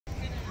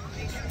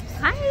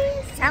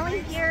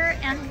Callie here,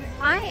 and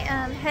I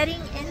am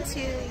heading into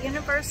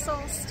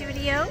Universal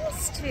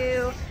Studios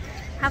to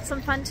have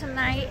some fun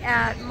tonight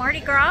at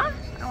Mardi Gras.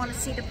 I want to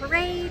see the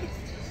parade,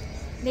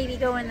 maybe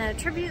go in the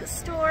tribute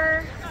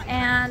store,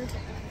 and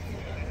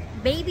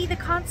maybe the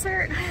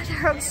concert.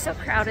 They're always so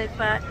crowded,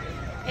 but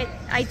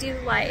I do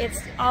like,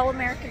 it's all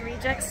American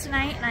Rejects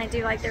tonight, and I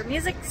do like their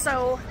music,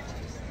 so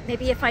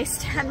maybe if I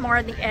stand more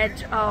on the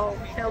edge, I'll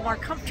feel more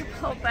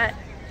comfortable, but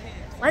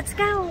let's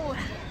go.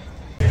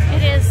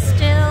 It is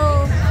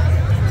still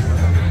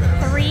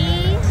 3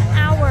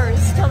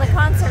 hours till the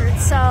concert,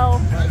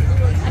 so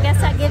I guess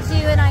that gives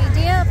you an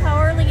idea of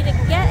how early to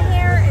get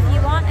here if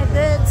you want a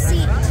good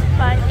seat,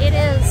 but it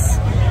is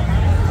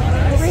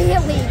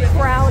really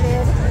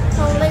crowded.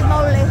 Holy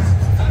moly.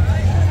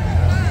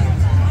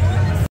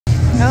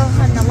 Oh,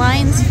 and the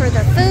lines for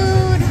the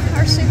food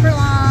are super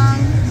long.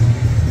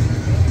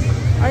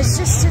 It's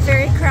just a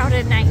very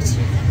crowded night.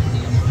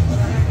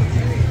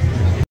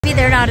 Maybe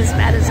they're not as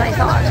bad as I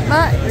thought,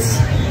 but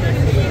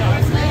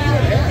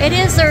it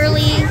is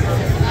early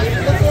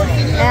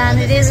and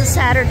it is a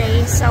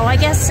Saturday, so I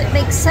guess it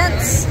makes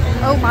sense.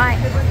 Oh my,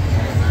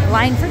 the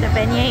line for the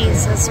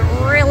beignets is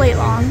really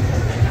long.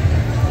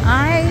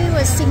 I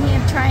was thinking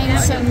of trying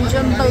some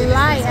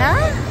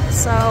jambalaya,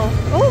 so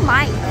oh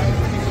my,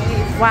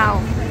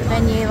 wow, the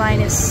beignet line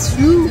is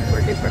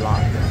super duper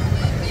long.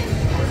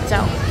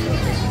 So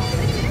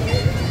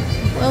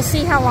we'll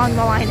see how long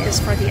the line is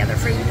for the other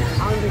food.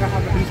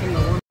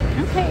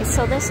 Okay,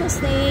 so this is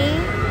the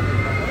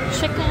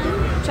chicken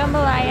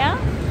jambalaya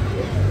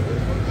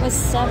with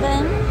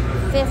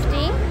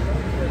 $7.50.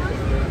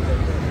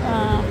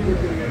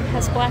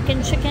 Has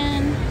blackened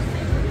chicken,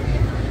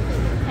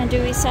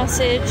 andouille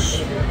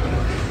sausage,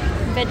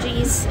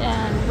 veggies,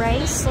 and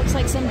rice. Looks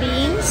like some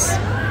beans.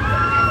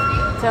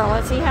 So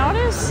let's see how it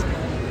is.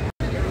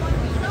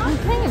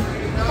 Okay,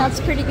 that's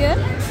pretty good.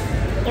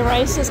 The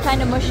rice is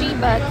kind of mushy,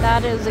 but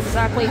that is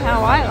exactly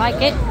how I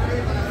like it.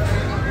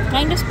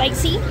 Kind of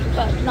spicy,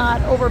 but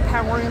not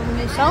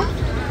overpoweringly so.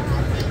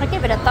 I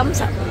give it a thumbs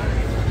up.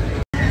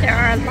 There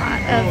are a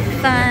lot of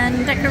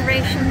fun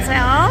decorations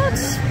out.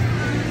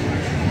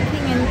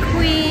 King and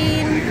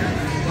Queen.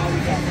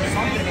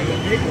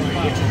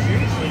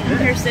 And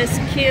here's this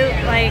cute,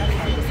 like,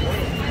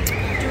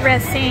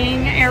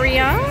 dressing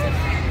area.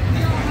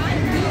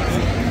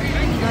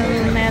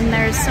 And then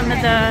there's some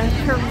of the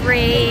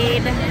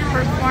parade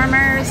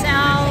performers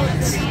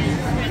out.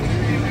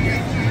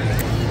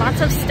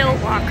 Lots of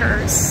stilt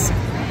walkers.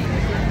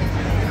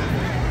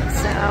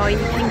 So you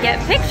can get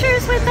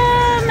pictures with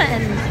them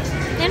and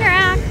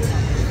interact.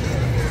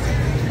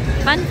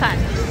 Fun, fun.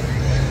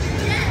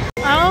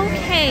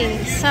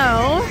 Okay,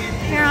 so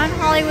here on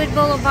Hollywood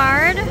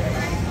Boulevard,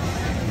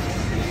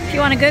 if you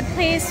want a good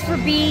place for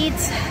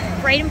beads,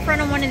 right in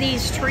front of one of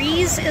these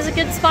trees is a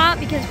good spot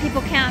because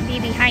people can't be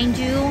behind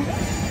you,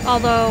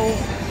 although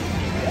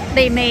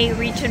they may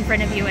reach in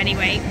front of you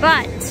anyway.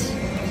 But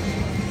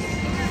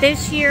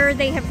this year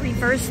they have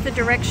reversed the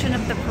direction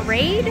of the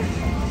parade,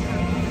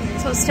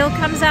 so it still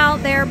comes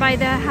out there by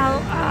the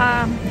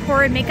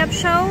horror makeup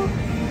show,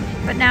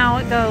 but now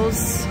it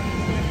goes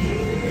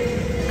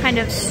kind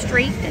of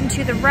straight and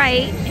to the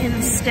right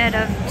instead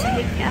of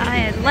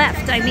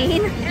left, I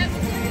mean.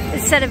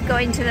 Instead of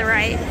going to the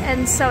right.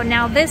 And so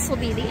now this will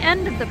be the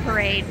end of the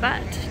parade,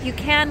 but you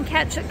can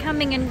catch it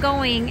coming and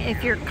going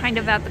if you're kind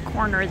of at the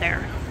corner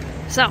there.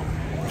 So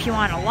if you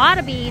want a lot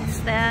of beads,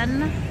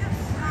 then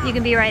you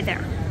can be right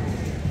there.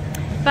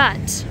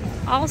 But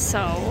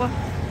also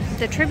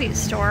the tribute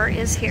store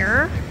is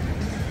here,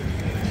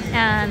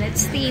 and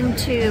it's themed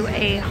to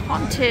a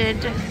haunted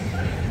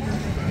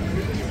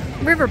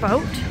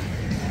riverboat.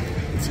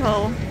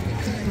 So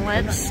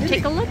let's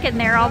take a look in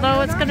there,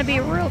 although it's going to be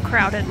real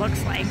crowded,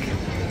 looks like.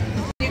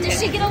 Did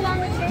she get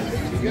along with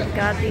you? We've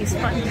got these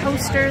fun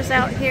posters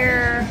out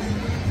here.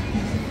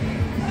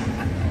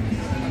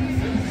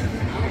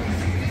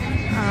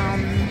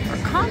 For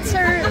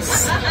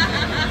concerts.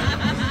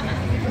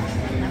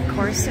 And of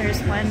course,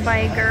 there's one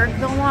by Gerg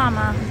the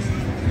Llama,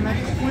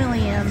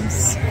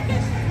 McWilliams.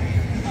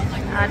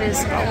 That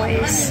is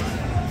always,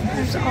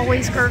 there's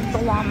always Gerg the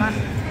Llama,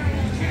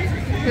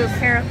 who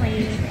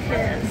apparently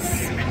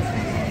is,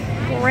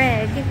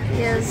 Greg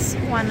is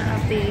one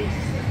of the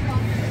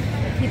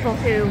people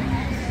who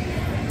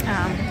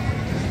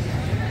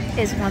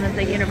is one of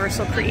the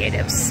Universal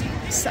creatives.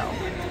 So,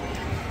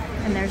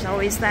 and there's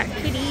always that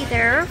kitty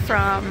there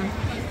from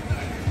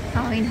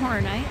Halloween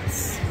Horror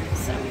Nights.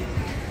 So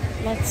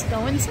let's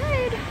go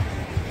inside.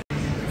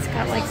 It's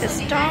got like this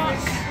dock,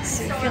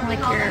 so you feel like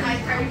you're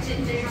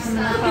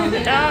coming up on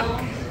the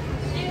dock.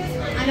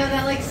 I know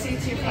that like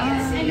suits your face.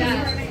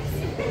 Yeah.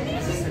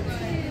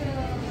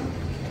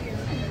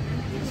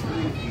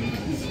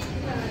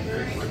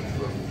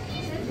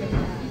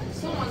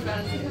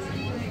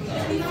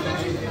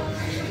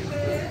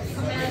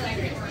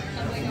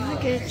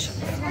 Luggage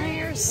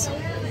flyers.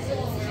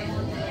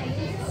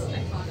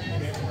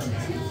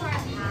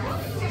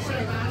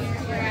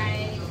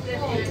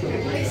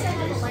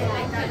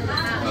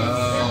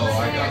 Oh,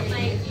 I got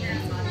you.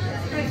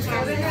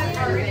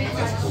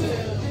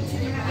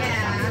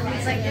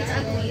 It's like, it's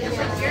ugly. I'm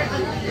like, you're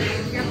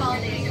ugly. You're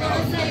balding.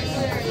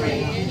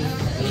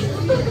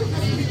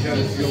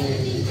 Because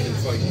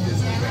it's like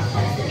Disney.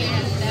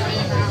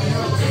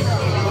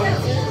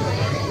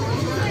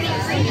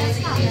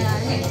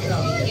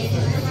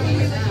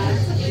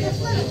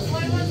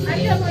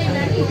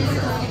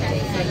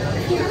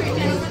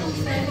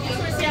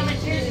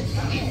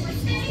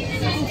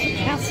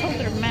 Pass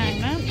holder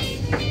magnet,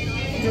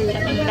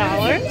 $11.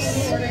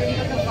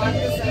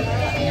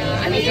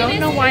 I don't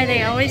know why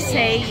they always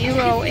say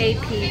Euro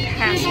AP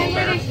pass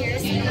holder.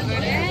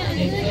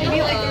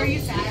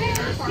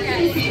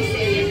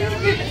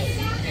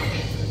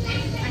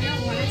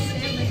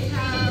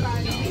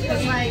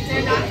 Like,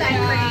 they're not that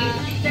great.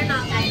 They're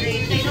not that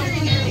great. They don't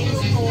keep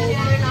things cold.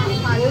 They're not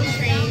fun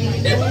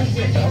trained.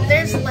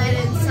 There's lead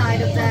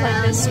inside of them.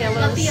 Like this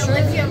yellow But the shirt.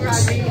 Olivia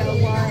Rodrigo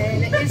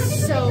one is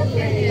so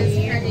pretty. It's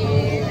pretty.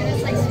 And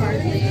it's like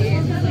sparkly.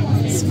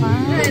 It's fun.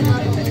 I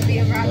love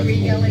Olivia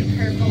Rodrigo in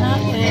purple That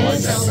and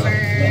is silver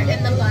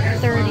and the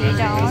butterfly. $30.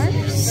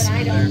 But I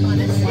don't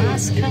honestly.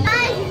 Last color.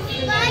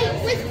 Buy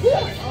with who?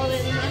 Oh,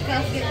 there's a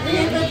knockoff.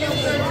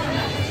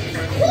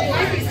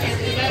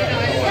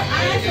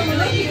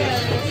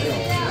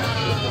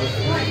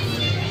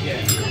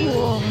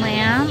 Cool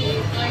lamp.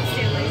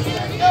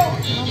 I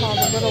love all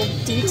the little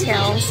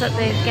details that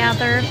they've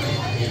gathered.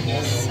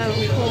 So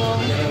cool.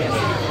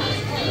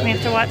 We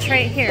have to watch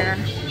right here.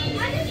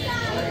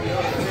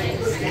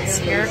 Because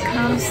here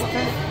comes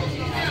the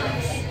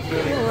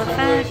cool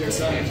effect.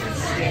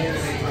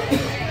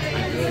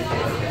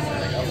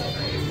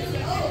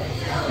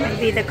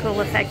 Maybe the cool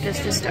effect is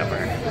just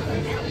over.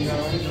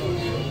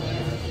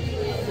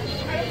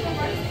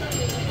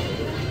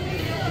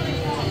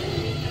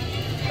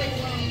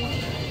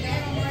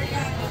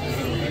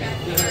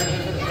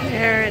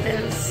 There it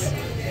is.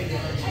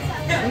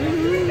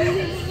 Ooh,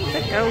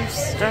 the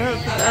ghost of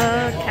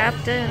the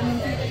captain.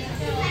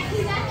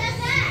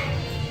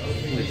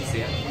 Did you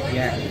see it?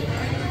 Yeah.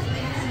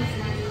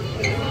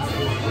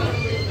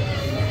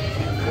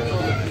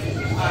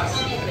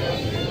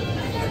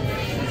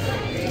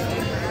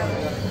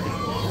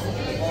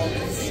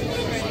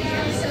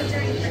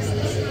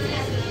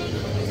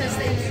 Because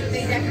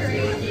they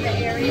decorate the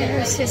area.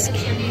 There's his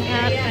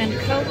cap and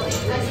coat.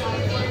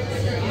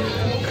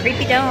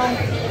 Creepy doll.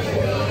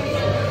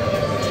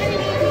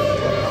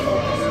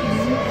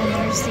 And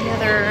there's the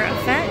other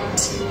effect.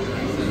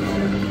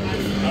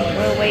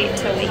 We'll wait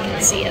till we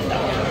can see it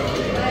though.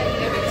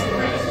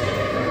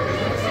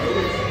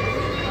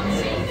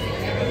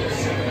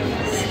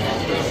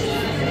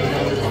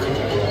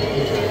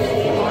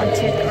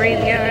 Haunted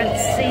graveyard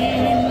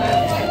scene.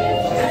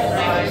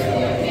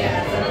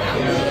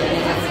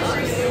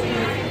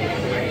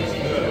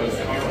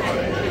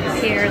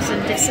 Appears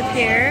and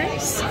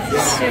disappears.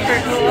 Super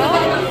cool.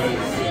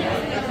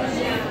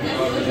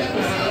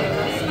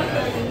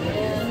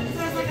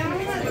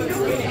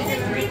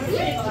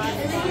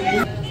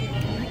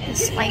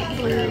 This light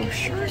blue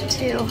shirt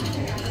too.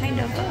 Kind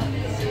of a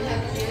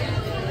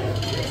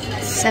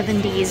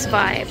 70s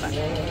vibe.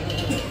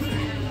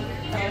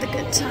 The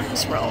Good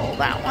Times roll.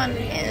 That one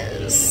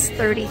is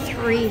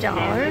 $33.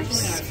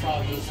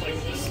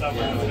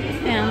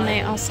 And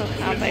they also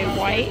have a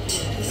white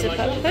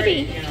zip-up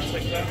hoodie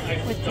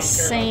with the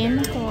same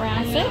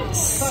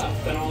graphics.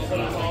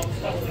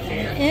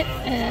 It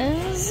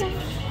is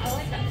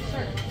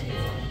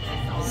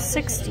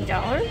 $60.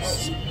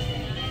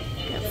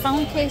 Got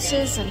phone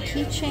cases and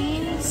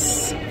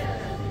keychains.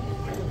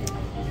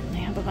 They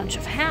have a bunch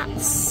of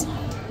hats.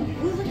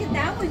 Ooh, look at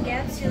that one,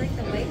 Gabs. Do you like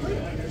the white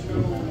one?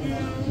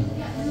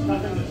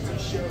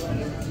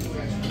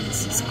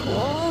 This is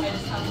cool.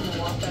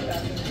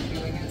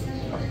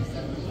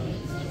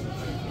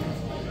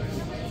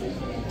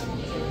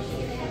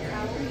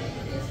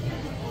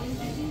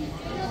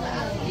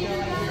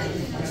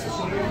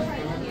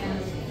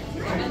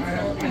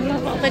 I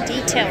love all the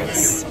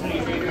details.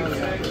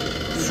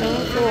 So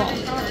cool.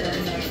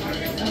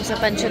 There's a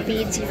bunch of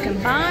beads you can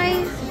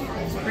buy.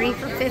 3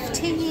 for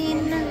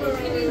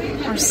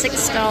 $15 or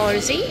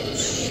 $6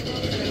 each.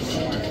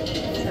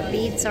 The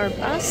beads are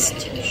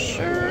bust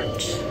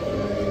shirt.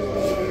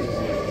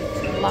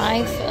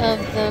 Life of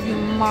the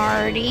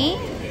Mardi.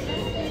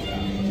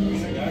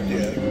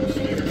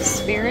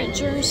 Spirit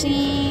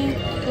jersey.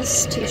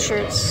 This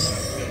t-shirt's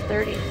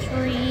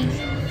 $33.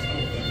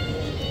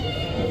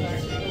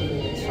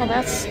 Oh,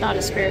 that's not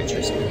a spirit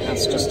jersey.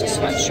 That's just a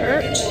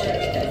sweatshirt.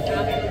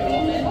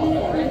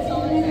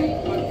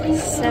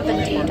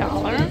 $70.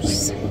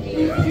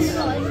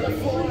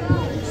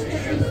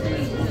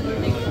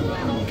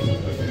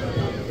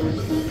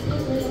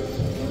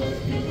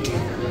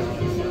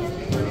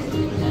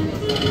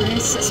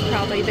 This is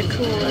probably the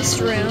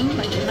coolest room,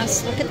 but you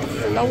must look at the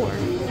floor.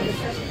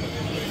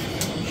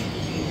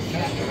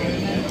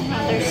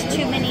 Oh, there's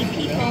too many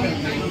people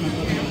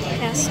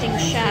casting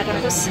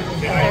shadows.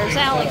 There's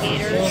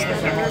alligators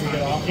that are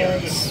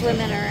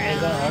swimming around,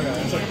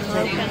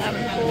 broken up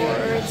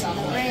boards in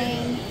the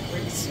rain.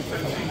 Super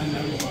cool.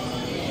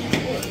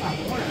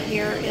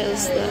 Here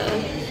is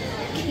the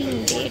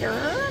king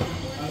gator.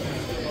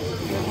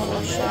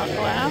 little shot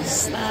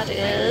glass. That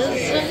is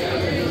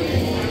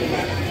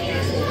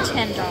 $10.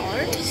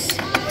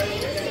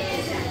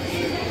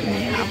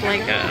 They have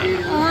like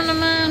an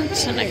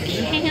ornament and a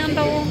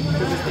candle.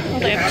 Well,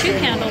 they have 2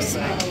 candles.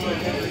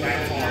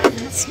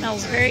 It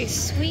smells very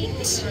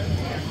sweet.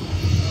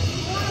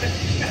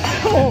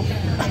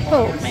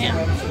 Oh man,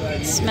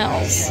 it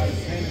smells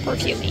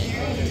perfumey.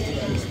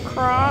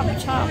 Crop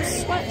top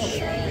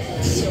sweatshirt.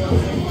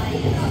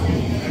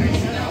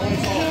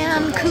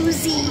 Can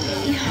koozie.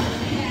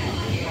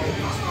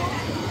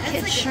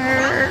 Kid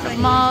shirt, a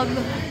mug.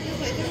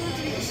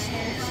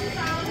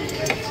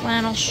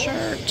 Flannel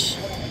shirt.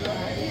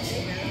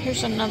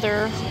 Here's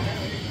another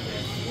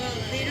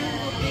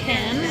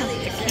pin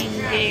with the King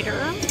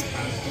Gator.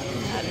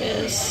 That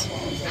is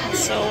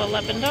also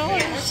 $11.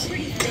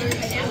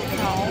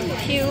 Oh,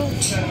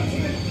 cute.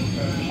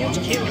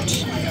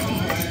 Cute.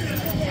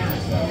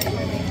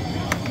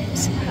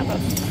 So have a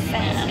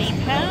fanny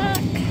pack.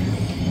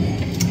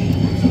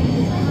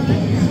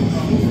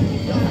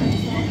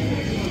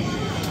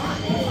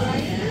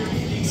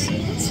 Let's see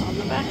what's on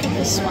the back of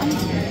this one.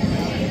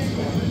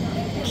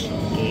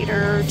 King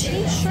Gator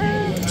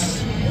t-shirt.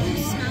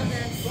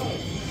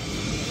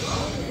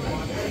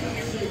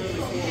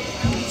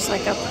 Looks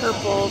like a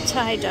purple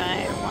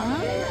tie-dye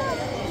one.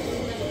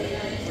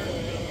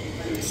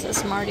 It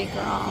says Mardi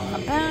Gras on the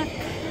back.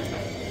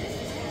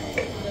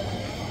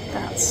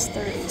 That's $37.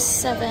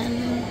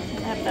 I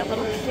have that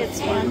little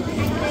kids one. I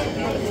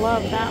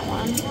love that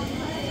one.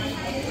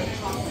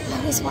 I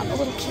always want the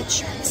little kid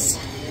shirts.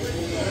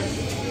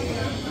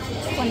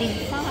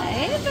 $25.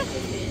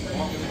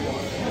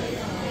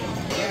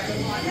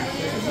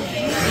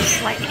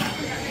 It's like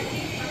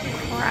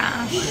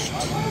crashed.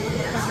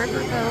 The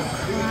riverboat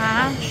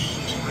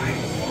crashed.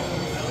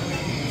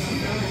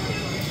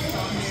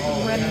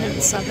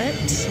 Remnants of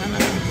it. And a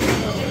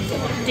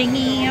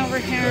dinghy over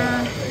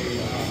here.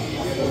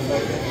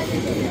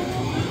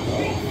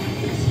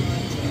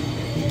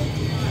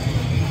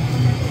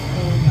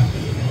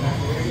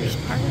 Here's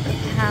part of the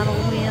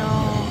paddle wheel.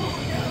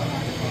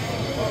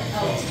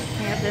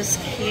 We have this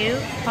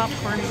cute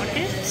popcorn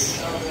bucket.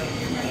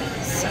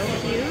 So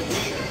cute.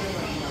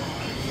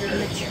 And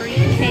the tree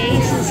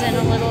case is in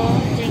a little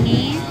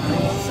dinghy.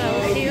 So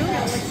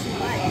cute.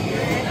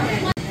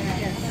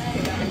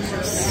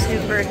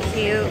 Super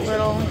cute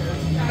little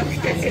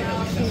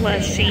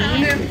plushie.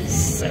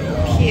 So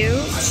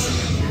cute.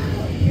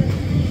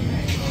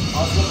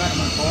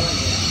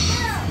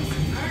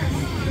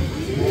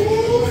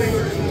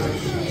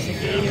 There's a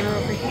gator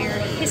over here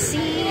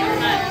hissing.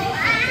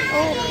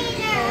 Oh.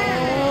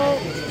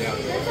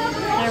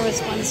 There was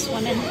one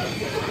swimming.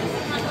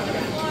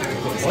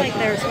 Looks like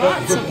there's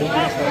lots of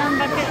popcorn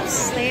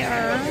buckets. They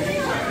are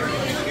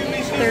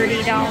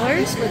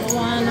 $30 with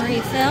 1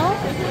 refill.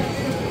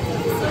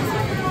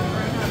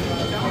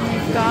 And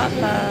we've got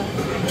the...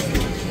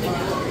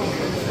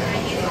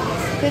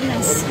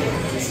 Goodness,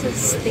 this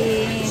is the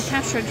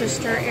cash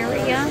register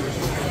area.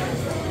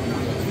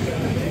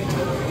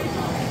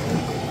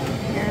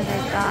 Here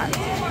they've got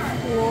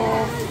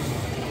cool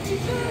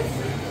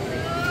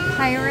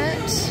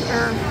pirate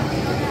or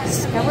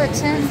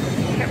skeleton. I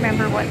can't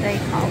remember what they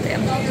called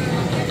him.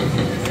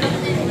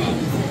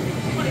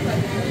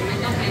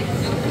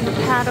 The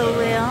paddle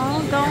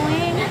wheel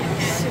going.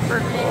 Super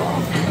cool.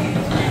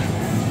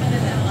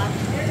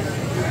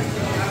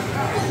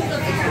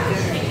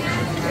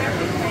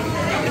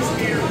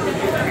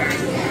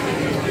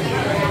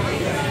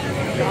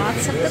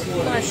 Lots of the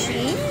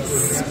plushies.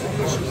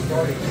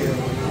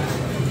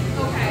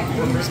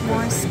 And there's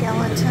more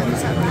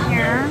skeletons up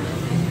here.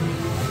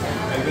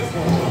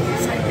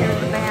 Looks like they're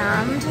the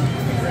band.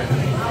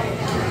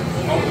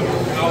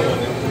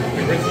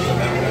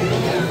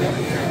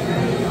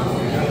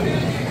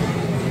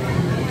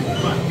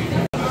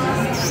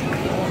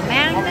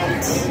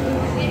 Magnet.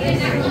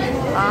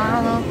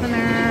 Bottle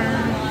opener.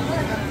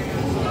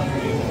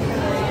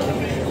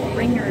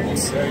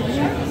 Ringers.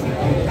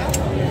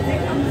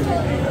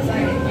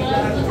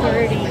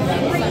 30.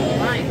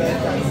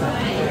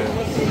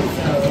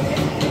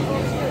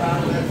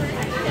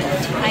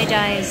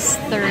 Tie-dye's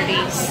 37.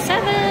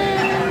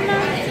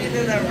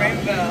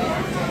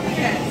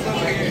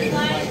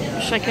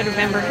 Wish I could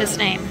remember his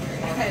name.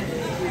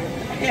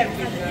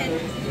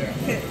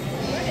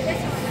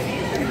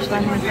 There's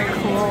one with a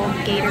cool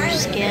gator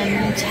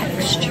skin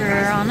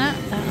texture on it.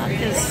 That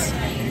is,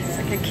 it's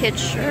like a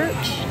kid's shirt.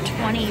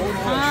 25.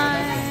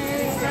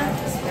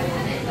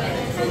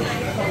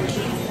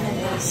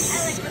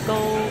 This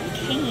gold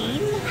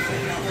cane.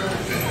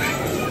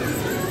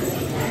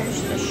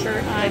 There's the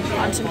shirt I'm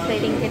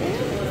contemplating getting.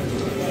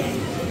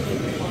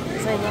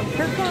 Because I love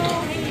purple.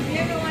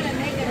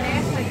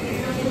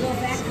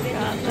 So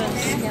got the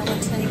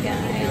skeleton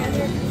guy on.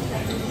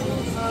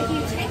 If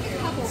you take a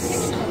couple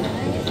pictures,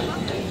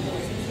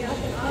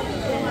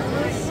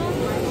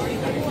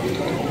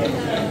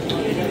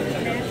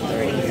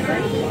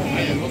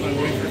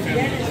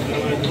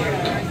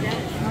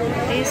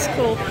 These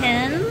cool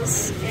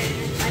pins.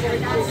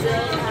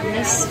 And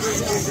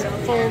This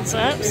folds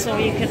up so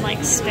you can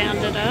like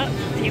stand it up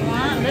if you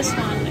want. This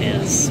one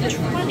is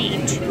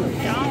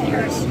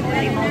 $22.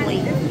 Holy moly.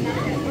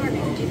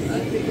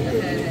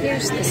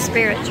 Here's the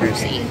spirit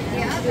jersey.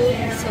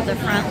 So the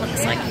front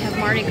looks like you have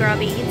Mardi Gras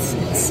beads.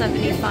 It's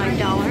 $75.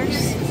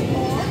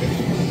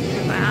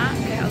 The back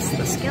has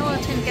the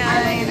skeleton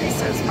guy and it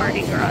says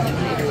Mardi Gras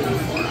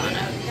 2024 on it.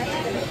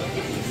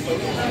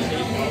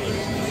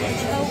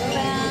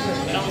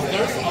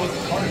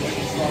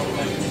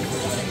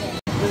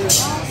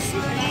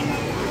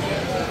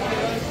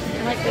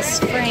 I like this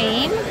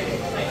frame.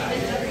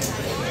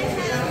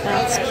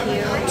 That's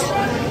cute.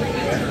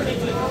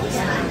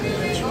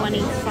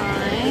 25.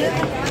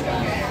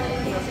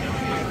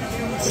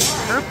 This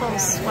purple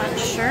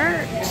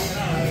sweatshirt.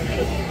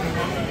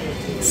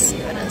 Let's see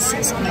what it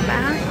says on the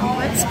back. Oh,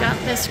 it's got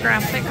this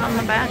graphic on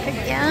the back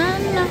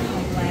again.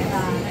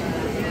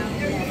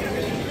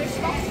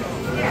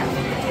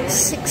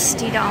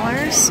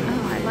 $60.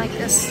 Oh, I like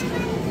this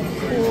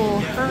cool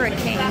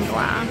hurricane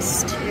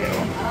glass too.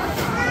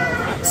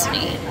 That's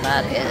neat.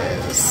 That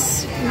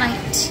is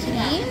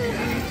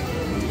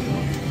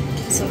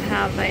 $19. So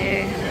have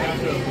a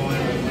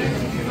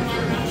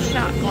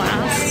shot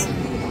glass.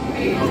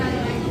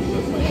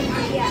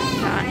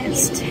 That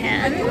is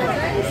 $10.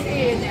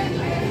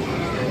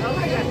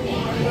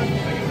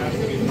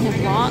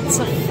 Lots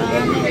of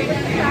fun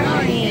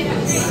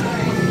earrings.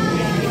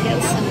 You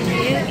get some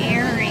cute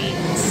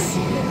earrings.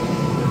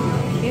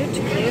 Cute,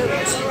 cute.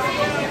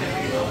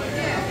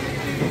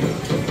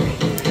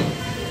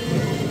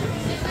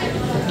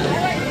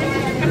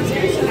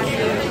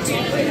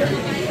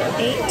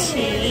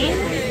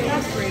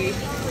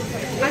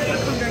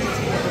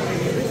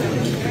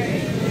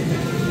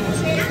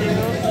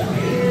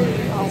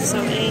 $18. Also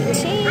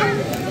 $18.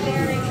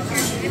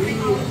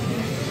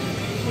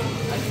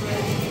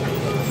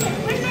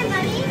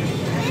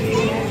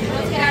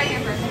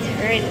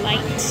 Very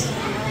light.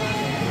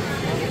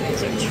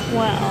 These are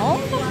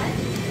 $12.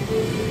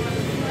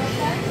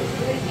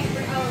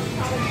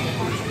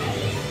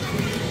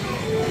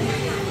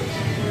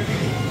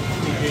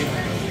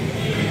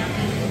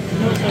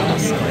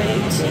 Also $18.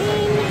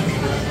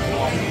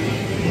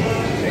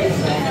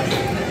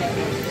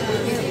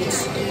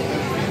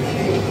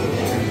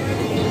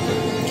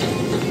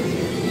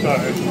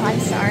 Sorry. Oh, I'm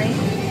sorry.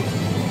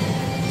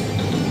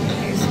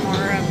 Here's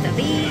more of the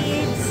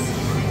beads.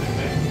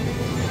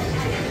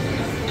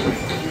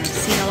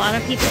 Seen a lot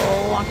of people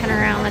walking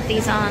around with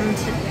these on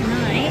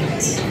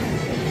tonight.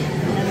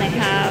 And then they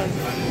have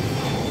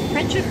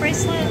friendship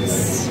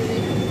bracelets.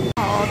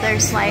 Oh,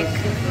 there's like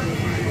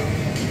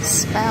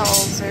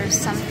spells or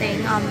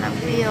something on the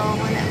wheel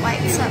when it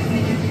lights up.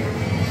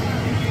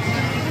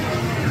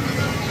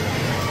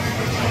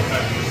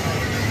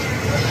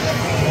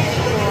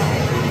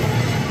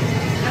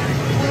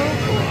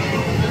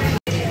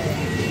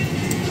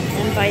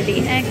 And by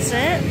the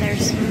exit,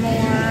 there's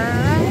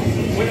more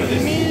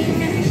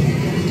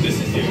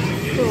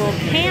cool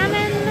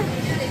cannon.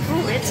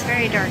 Ooh, it's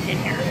very dark in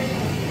here.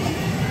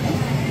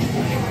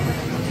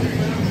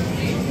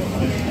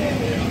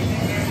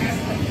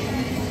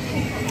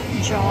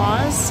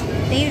 Jaws.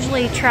 They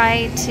usually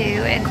try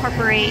to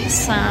incorporate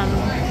some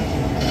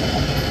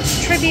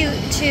tribute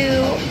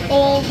to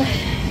old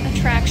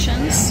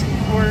attractions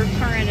or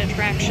current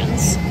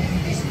attractions.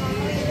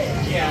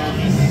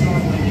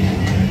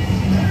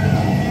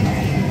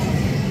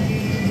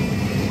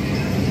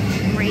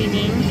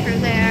 Raining through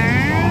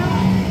there.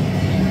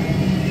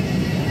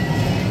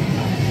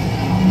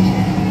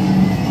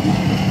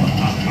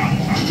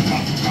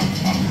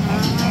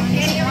 Oh,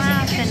 he's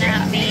laughing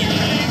at me.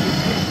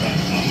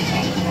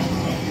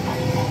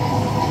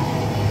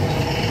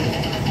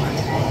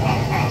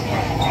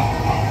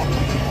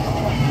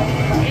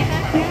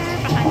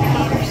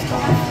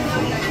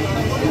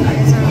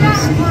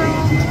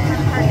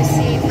 Hard to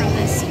see from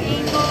this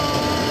angle,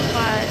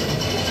 but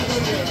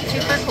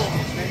super cool.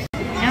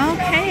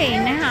 Okay,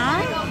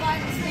 now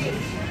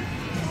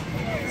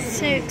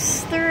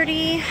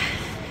 6:30.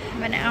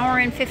 Have an hour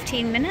and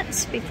 15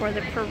 minutes before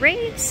the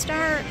parade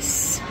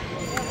starts.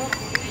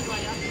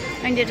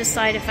 I need to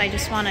decide if I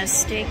just want to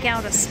stake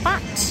out a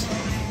spot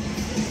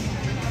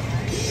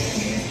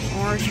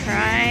or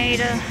try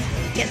to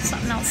get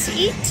something else to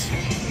eat.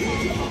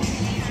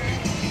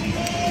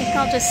 I think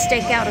I'll just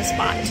stake out a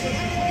spot.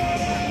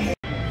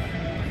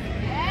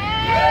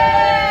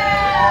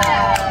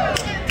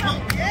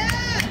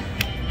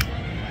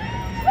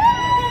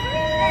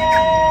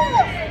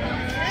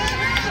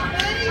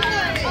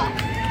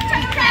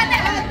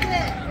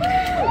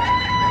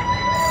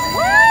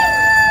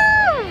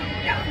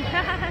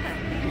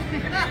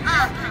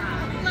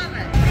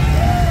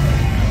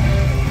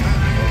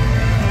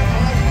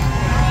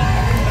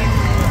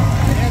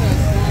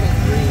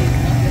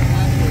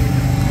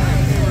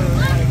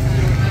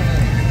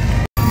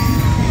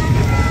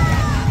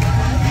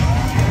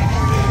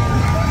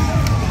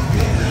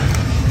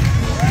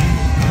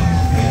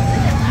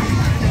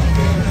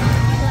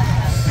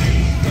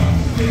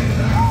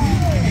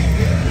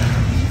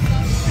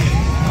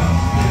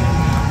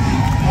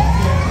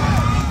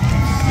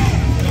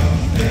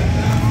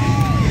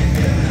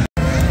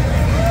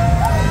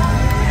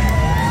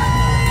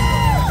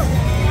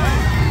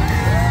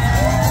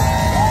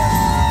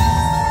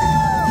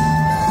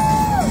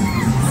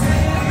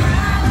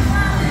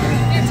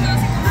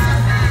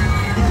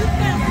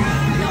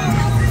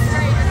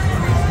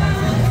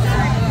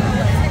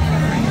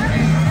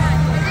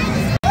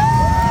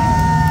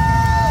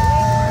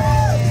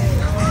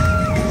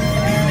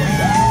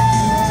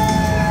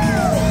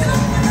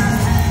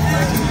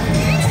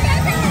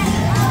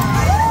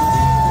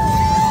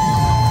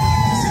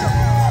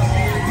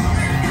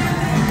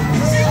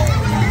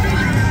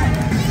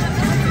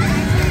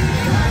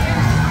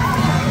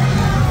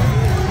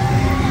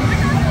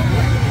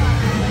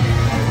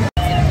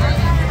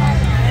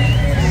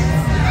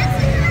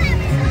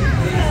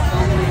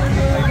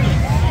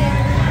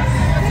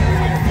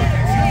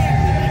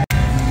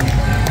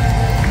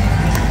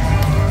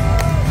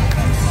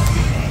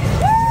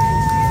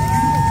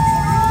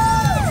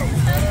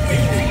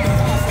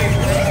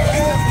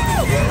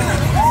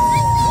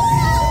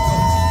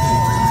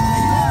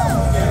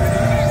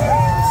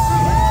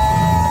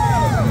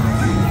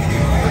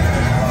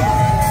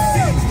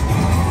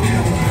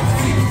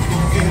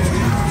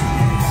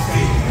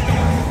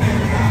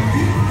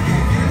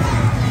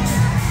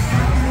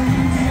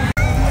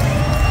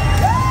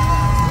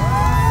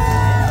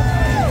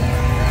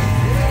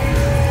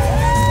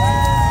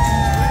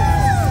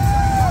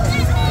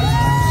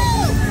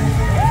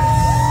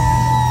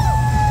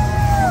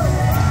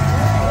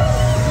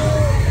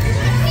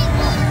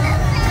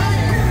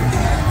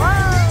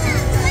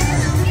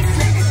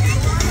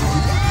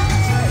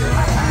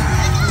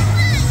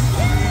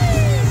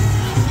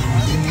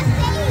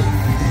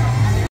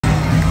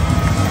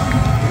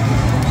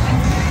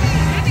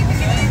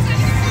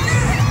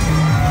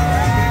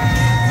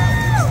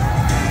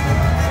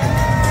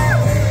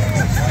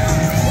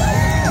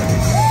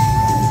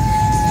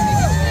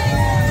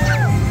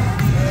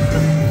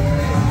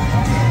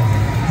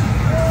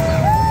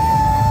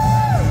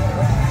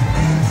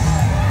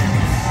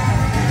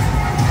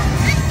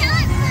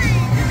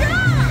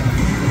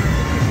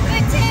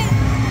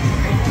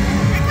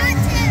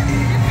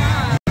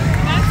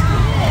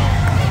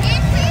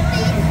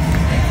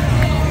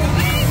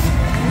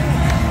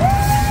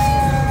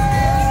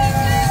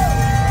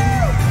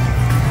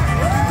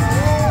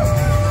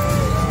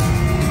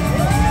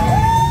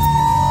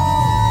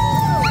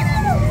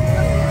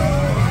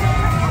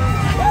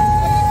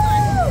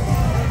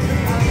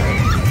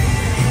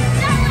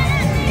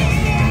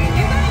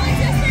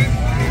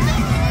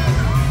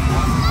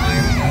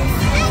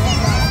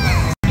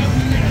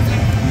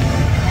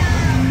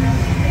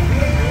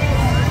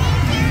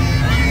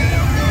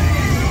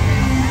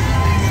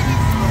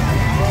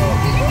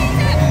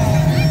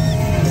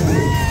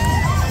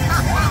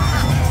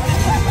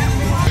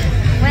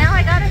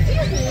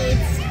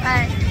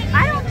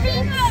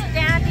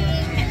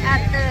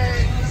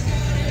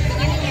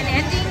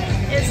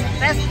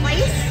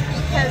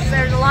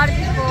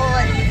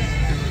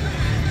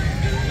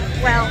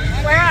 Well,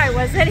 where I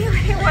was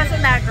anyway, it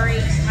wasn't that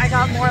great. I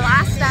got more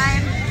last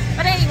time.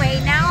 But anyway,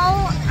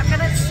 now I'm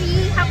gonna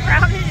see how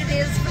crowded it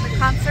is for the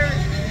concert.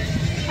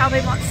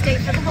 Probably won't stay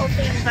for the whole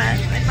thing, but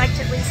I'd like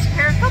to at least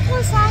hear a couple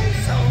of songs,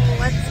 so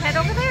let's head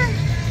over there.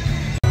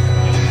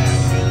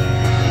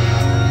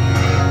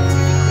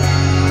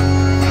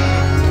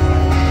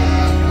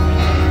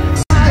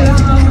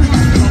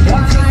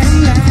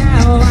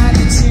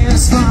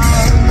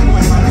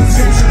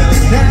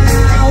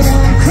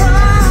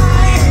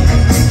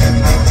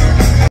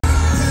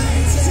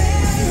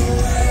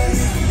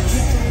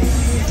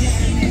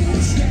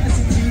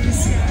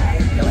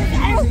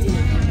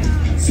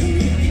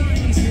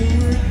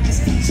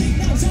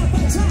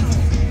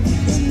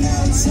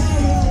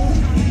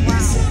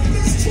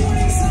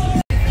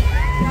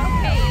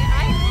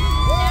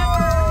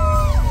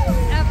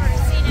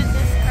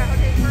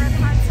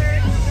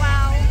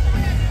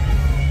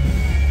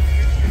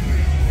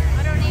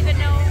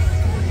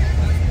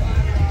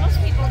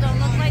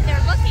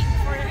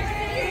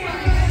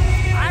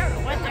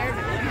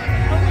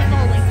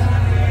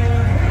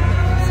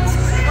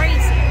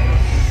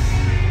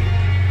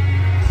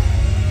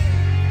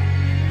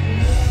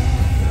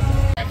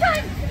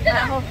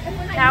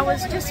 That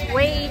was just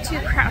way too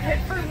crowded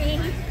for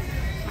me.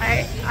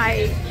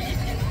 I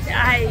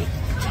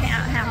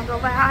can't handle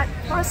that.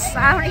 Plus,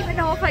 I don't even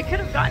know if I could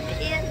have gotten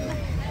in.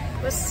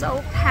 It was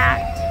so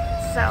packed.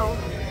 So,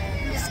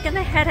 I'm just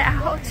gonna head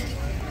out.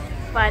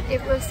 But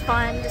it was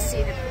fun to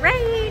see the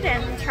parade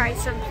and try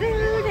some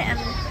food, and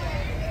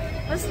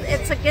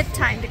it's a good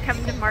time to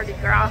come to Mardi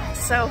Gras.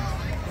 So,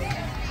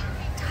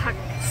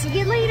 see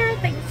you later.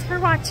 Thanks for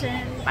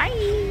watching.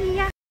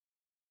 Bye.